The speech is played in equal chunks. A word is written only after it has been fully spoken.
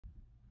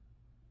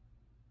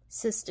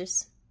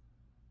Sisters,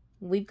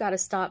 we've got to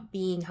stop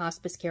being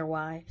hospice care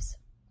wives.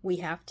 We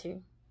have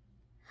to.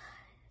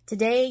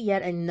 Today,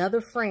 yet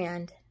another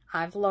friend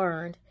I've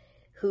learned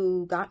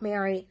who got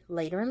married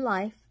later in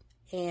life,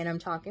 and I'm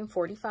talking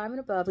 45 and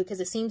above, because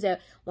it seems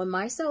that when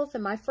myself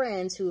and my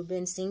friends who have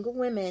been single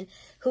women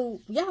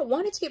who,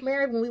 wanted to get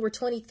married when we were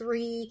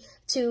 23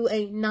 to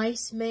a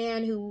nice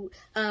man who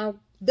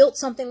built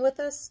something with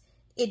us,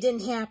 it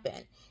didn't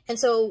happen. And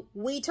so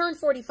we turned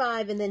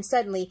 45, and then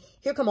suddenly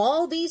here come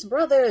all these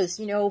brothers,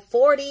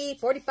 40,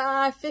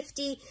 45,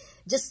 50,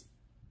 just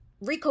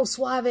Rico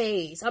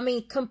Suaves. I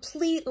mean,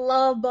 complete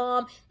love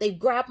bomb. They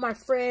grabbed my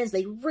friends.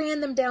 They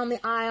ran them down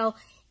the aisle.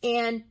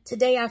 And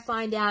today I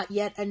find out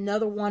yet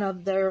another one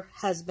of their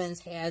husbands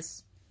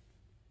has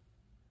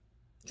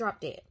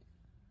dropped dead.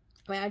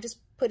 I mean, I just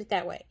put it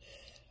that way.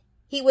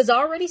 He was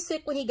already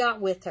sick when he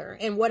got with her.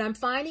 And what I'm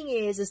finding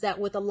is that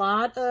with a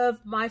lot of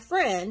my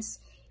friends,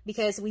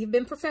 because we've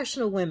been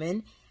professional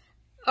women,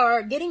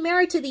 are getting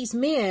married to these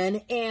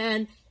men,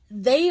 and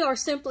they are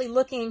simply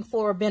looking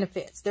for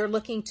benefits. They're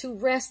looking to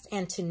rest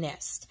and to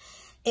nest.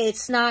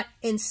 It's not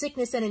in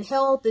sickness and in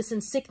health, it's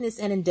in sickness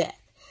and in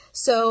death.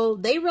 So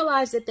they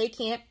realize that they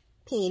can't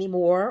pee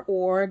anymore,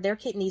 or their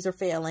kidneys are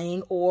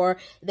failing, or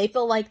they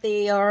feel like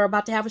they are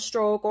about to have a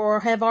stroke or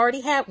have already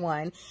had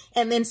one.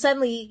 And then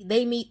suddenly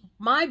they meet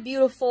my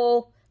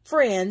beautiful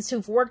friends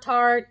who've worked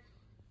hard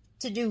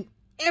to do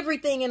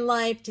everything in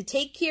life, to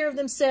take care of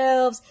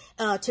themselves,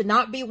 to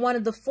not be one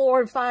of the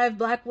 4 or 5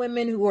 black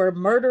women who are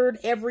murdered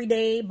every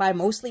day by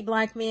mostly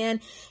black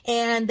men.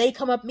 And they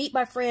come up, meet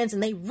my friends,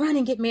 and they run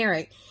and get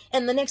married.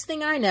 And the next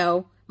thing I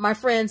know, my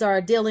friends are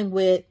dealing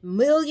with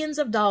millions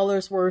of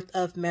dollars worth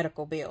of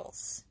medical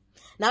bills.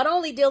 Not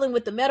only dealing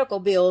with the medical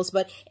bills,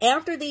 but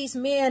after these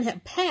men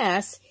have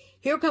passed,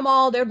 here come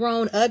all their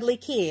grown ugly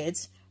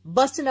kids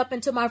busting up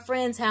into my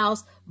friend's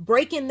house,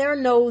 breaking their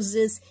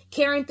noses,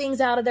 carrying things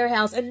out of their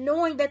house, and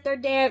knowing that their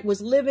dad was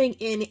living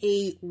in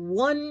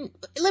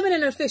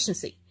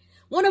efficiency.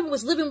 One of them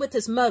was living with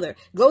his mother,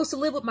 goes to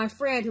live with my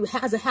friend who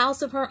has a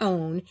house of her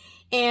own,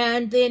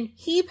 and then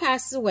he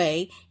passes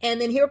away,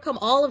 and then here come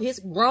all of his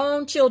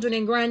grown children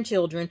and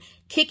grandchildren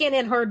kicking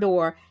in her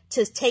door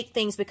to take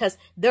things because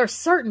they're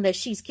certain that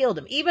she's killed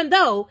him, even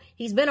though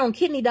he's been on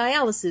kidney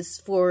dialysis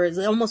for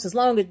almost as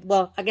long as,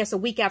 well, I guess a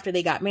week after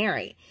they got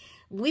married.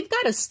 We've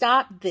got to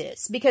stop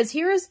this, because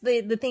here's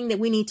the thing that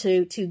we need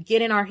to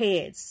get in our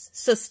heads,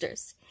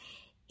 sisters.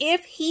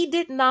 If he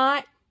did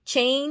not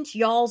change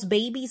y'all's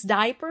babies'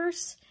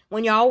 diapers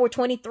when y'all were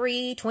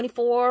 23,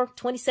 24,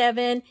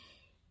 27,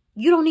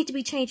 you don't need to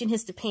be changing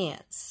his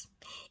pants.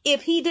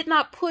 If he did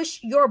not push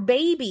your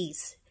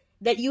babies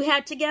that you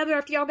had together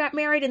after y'all got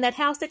married in that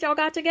house that y'all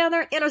got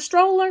together in a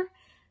stroller,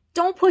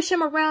 don't push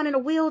him around in a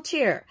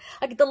wheelchair.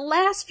 Like the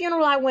last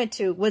funeral I went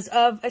to was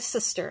of a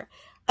sister,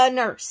 a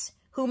nurse,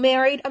 who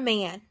married a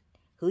man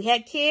who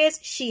had kids.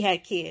 She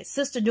had kids.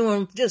 Sister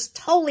doing just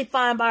totally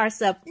fine by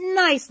herself.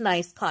 Nice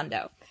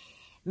condo.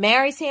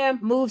 Marries him,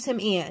 moves him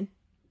in.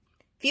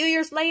 Few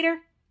years later,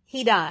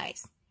 he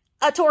dies.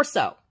 A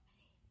torso.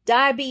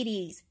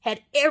 Diabetes.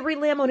 Had every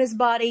limb on his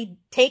body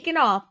taken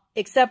off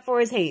except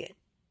for his head.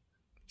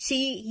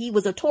 He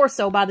was a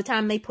torso by the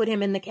time they put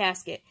him in the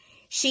casket.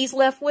 She's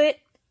left with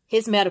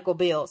his medical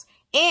bills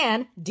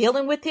and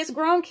dealing with his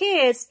grown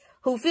kids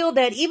who feel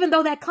that even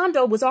though that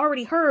condo was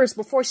already hers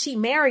before she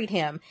married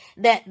him,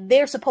 that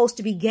they're supposed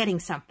to be getting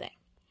something.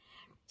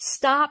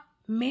 Stop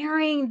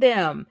marrying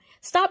them.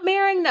 Stop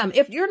marrying them.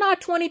 If you're not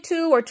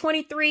 22 or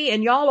 23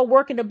 and y'all are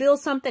working to build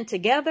something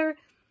together,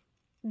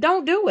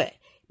 don't do it.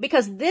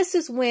 Because this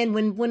is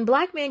when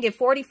black men get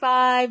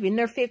 45 in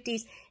their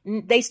 50s,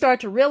 they start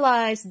to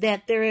realize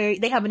that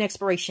they have an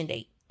expiration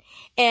date.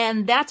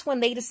 And that's when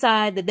they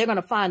decide that they're going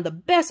to find the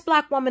best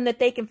black woman that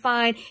they can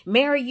find,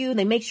 marry you.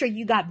 They make sure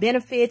you got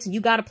benefits and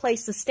you got a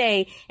place to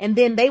stay. And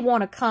then they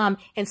want to come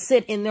and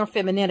sit in their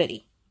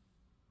femininity,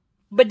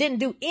 but didn't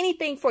do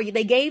anything for you.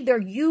 They gave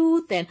their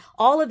youth and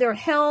all of their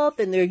health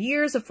and their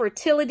years of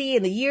fertility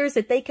and the years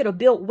that they could have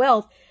built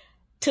wealth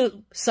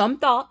to some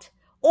thought,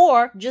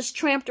 or just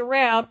tramped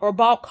around or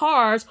bought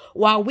cars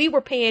while we were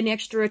paying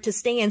extra to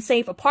stay in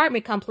safe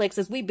apartment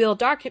complexes. We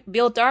built our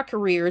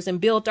careers and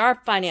built our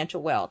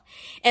financial wealth.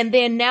 And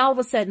then now all of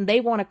a sudden they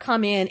want to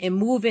come in and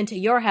move into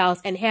your house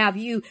and have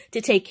you to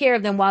take care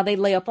of them while they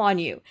lay up on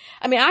you.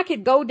 I mean, I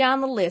could go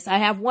down the list. I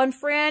have one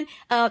friend,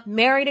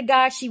 married a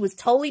guy. She was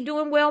totally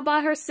doing well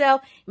by herself,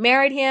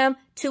 married him.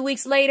 2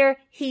 weeks later,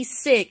 he's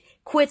sick,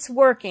 quits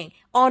working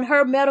on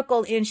her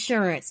medical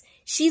insurance.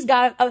 She's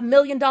got $1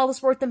 million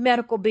worth of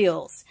medical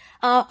bills.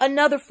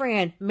 Another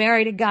friend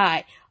married a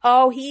guy.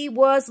 Oh, he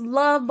was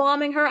love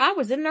bombing her. I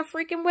was in their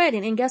freaking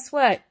wedding. And guess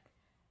what?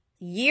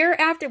 Year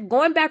after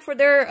going back for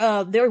their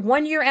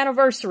 1 year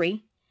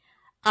anniversary,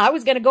 I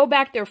was going to go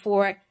back there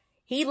for it.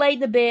 He laid in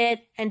the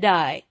bed and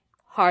died.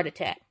 Heart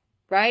attack,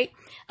 right?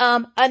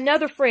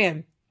 Another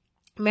friend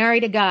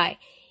married a guy.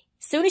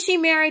 Soon as she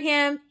married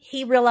him,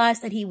 he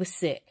realized that he was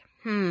sick.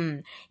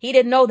 He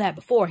didn't know that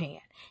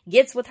beforehand.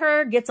 gets with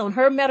her, gets on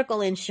her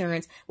medical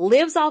insurance,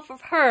 lives off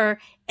of her,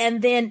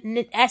 and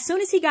then as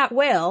soon as he got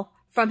well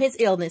from his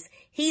illness,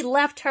 he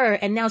left her,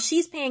 and now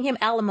she's paying him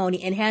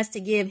alimony and has to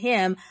give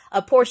him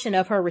a portion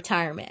of her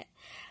retirement.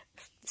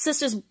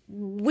 Sisters,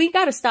 we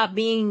got to stop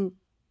being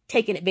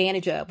taken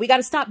advantage of. We got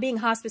to stop being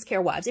hospice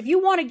care wives. If you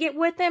want to get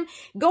with him,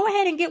 go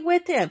ahead and get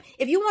with him.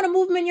 If you want to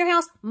move him in your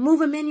house, move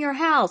him in your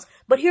house.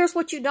 But here's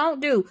what you don't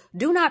do.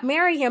 Do not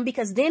marry him,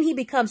 because then he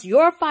becomes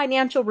your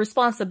financial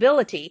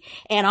responsibility.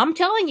 And I'm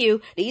telling you,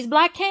 these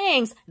black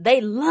kings,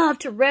 they love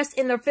to rest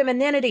in their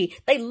femininity.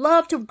 They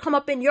love to come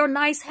up in your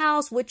nice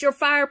house with your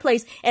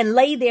fireplace and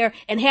lay there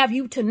and have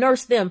you to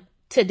nurse them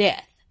to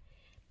death.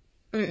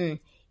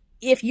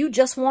 If you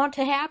just want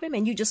to have him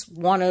and you just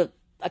want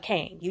a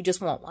king, you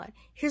just want one,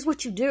 here's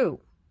what you do.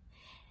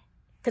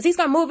 Because he's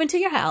going to move into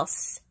your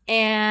house,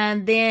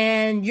 and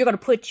then you're going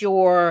to put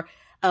your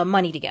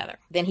money together.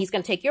 Then he's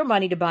going to take your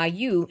money to buy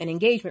you an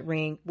engagement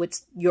ring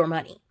with your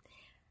money.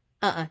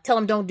 Tell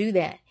him don't do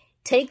that.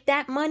 Take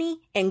that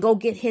money and go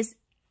get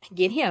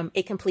him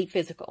a complete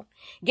physical.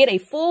 Get a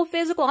full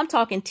physical. I'm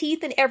talking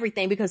teeth and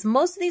everything, because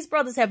most of these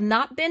brothers have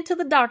not been to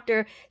the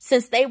doctor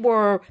since they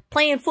were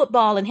playing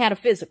football and had a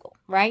physical,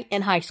 right?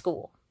 In high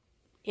school.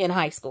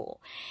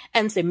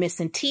 And they're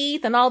missing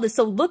teeth and all this.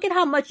 So look at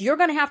how much you're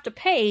going to have to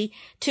pay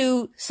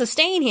to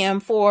sustain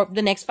him for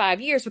the next 5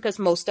 years, because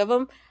most of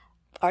them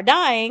are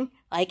dying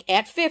like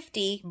at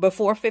 50,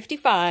 before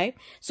 55.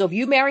 So if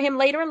you marry him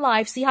later in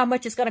life, see how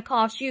much it's going to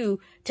cost you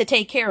to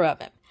take care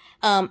of him.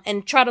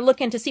 And try to look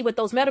into see what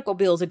those medical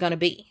bills are going to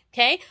be.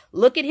 Okay.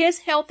 Look at his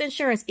health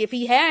insurance, if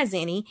he has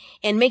any,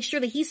 and make sure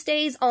that he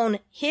stays on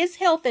his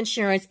health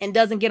insurance and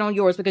doesn't get on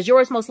yours, because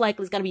yours most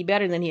likely is going to be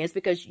better than his,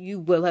 because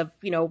you will have,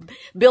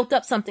 built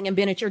up something and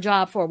been at your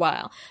job for a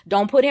while.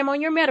 Don't put him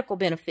on your medical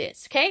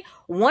benefits. Okay.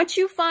 Once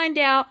you find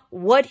out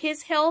what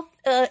his health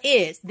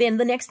is, then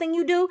the next thing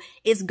you do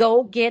is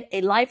go get a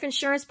life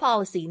insurance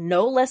policy,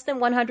 no less than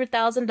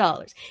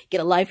 $100,000.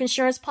 Get a life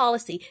insurance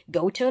policy,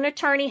 go to an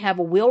attorney, have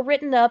a will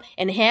written up,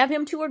 and have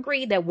him to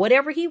agree that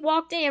whatever he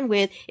walked in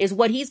with is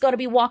what he's going to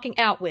be walking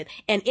out with.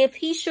 And if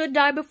he should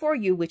die before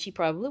you, which he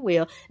probably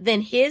will,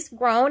 then his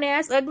grown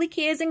ass ugly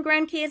kids and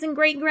grandkids and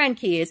great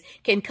grandkids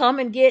can come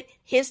and get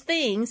his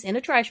things in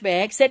a trash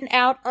bag sitting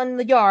out on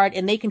the yard,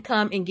 and they can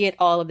come and get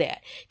all of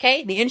that.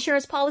 Okay. The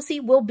insurance policy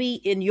will be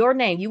in your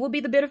name. You will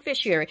be the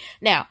beneficiary.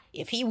 Now,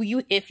 if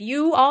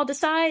you all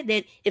decide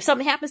that if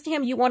something happens to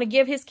him, you want to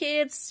give his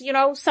kids,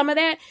 some of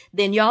that,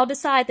 then y'all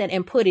decide that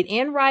and put it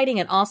in writing,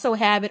 and also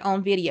have it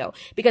on video.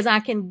 Because I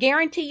can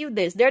guarantee you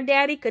this, their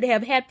daddy could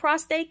have had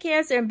prostate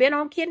cancer and been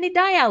on kidney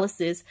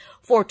dialysis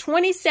for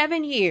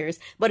 27 years.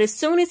 But as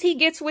soon as he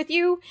gets with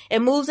you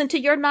and moves into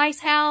your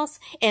nice house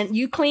and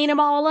you clean him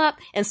all up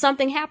and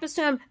something happens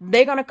to him,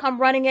 they're going to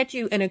come running at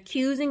you and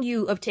accusing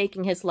you of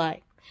taking his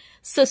life.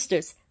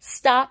 Sisters,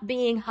 stop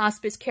being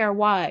hospice care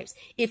wives.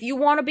 If you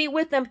want to be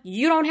with them,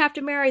 you don't have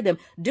to marry them.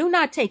 Do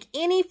not take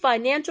any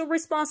financial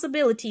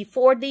responsibility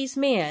for these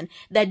men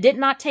that did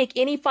not take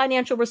any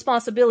financial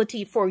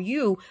responsibility for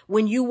you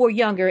when you were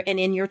younger and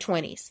in your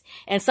 20s.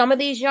 And some of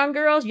these young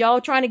girls, y'all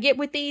trying to get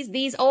with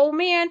these old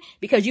men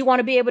because you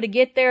want to be able to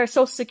get their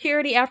Social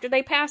Security after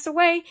they pass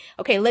away.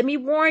 Okay, let me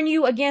warn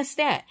you against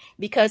that,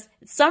 because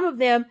some of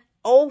them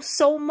owe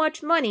so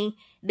much money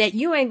that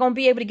you ain't going to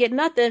be able to get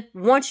nothing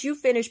once you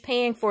finish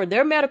paying for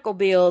their medical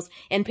bills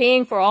and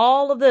paying for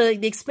all of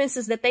the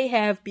expenses that they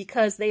have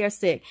because they are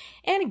sick.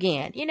 And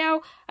again,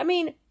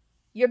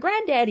 your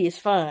granddaddy is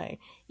fine.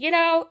 You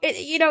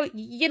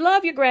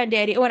love your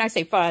granddaddy. When I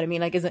say fine, I mean,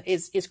 like,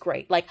 it's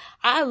great. Like,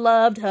 I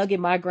loved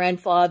hugging my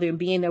grandfather and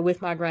being there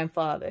with my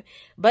grandfather.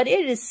 But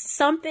it is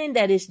something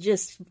that is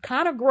just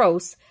kind of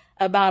gross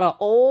about an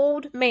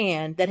old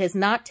man that has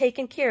not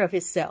taken care of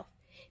himself.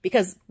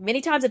 Because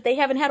many times if they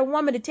haven't had a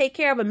woman to take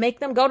care of and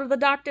make them go to the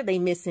doctor, they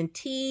missing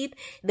teeth.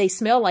 They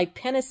smell like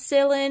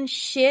penicillin,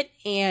 shit,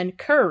 and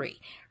curry,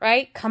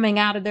 right? Coming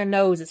out of their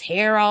noses,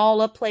 hair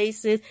all up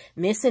places,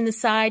 missing the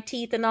side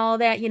teeth and all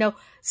that.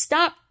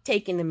 Stop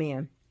taking them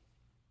in.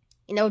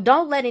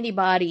 Don't let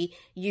anybody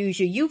use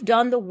you. You've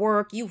done the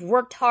work. You've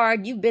worked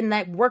hard. You've been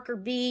that worker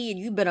bee, and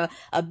you've been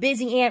a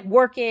busy ant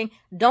working.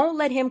 Don't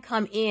let him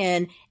come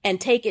in and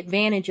take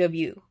advantage of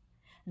you.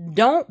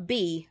 Don't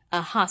be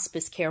a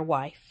hospice care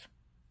wife.